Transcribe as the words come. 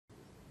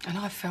And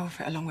I fell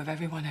for it along with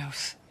everyone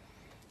else.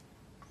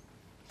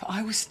 But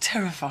I was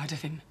terrified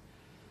of him.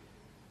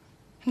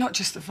 Not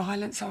just the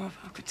violence, oh,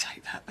 I could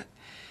take that, but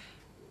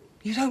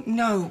you don't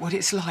know what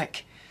it's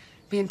like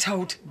being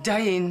told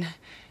day in,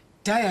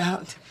 day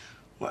out,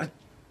 what a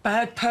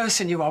bad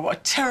person you are, what a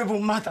terrible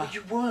mother. But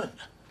you weren't.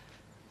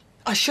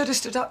 I should have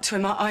stood up to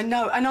him, I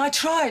know, and I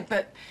tried,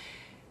 but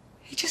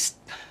he just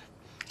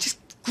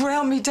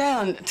ground me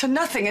down to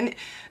nothing, and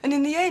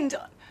in the end,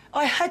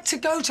 I had to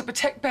go to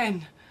protect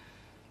Ben.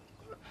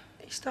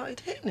 He started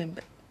hitting him,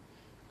 but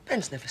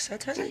Ben's never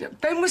said, has he?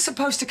 Ben was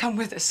supposed to come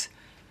with us,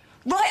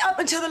 right up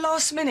until the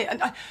last minute,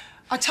 and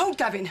I told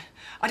Gavin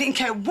I didn't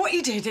care what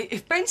he did.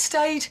 If Ben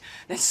stayed,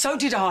 then so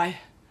did I.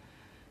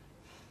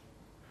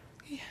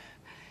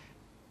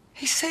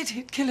 He said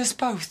he'd kill us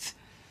both.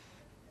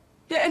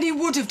 Yeah, and he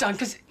would have done,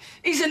 because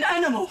he's an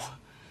animal.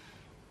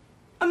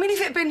 I mean, if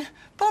it had been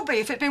Bobby,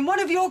 if it had been one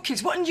of your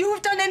kids, wouldn't you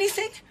have done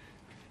anything?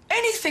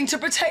 Anything to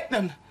protect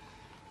them?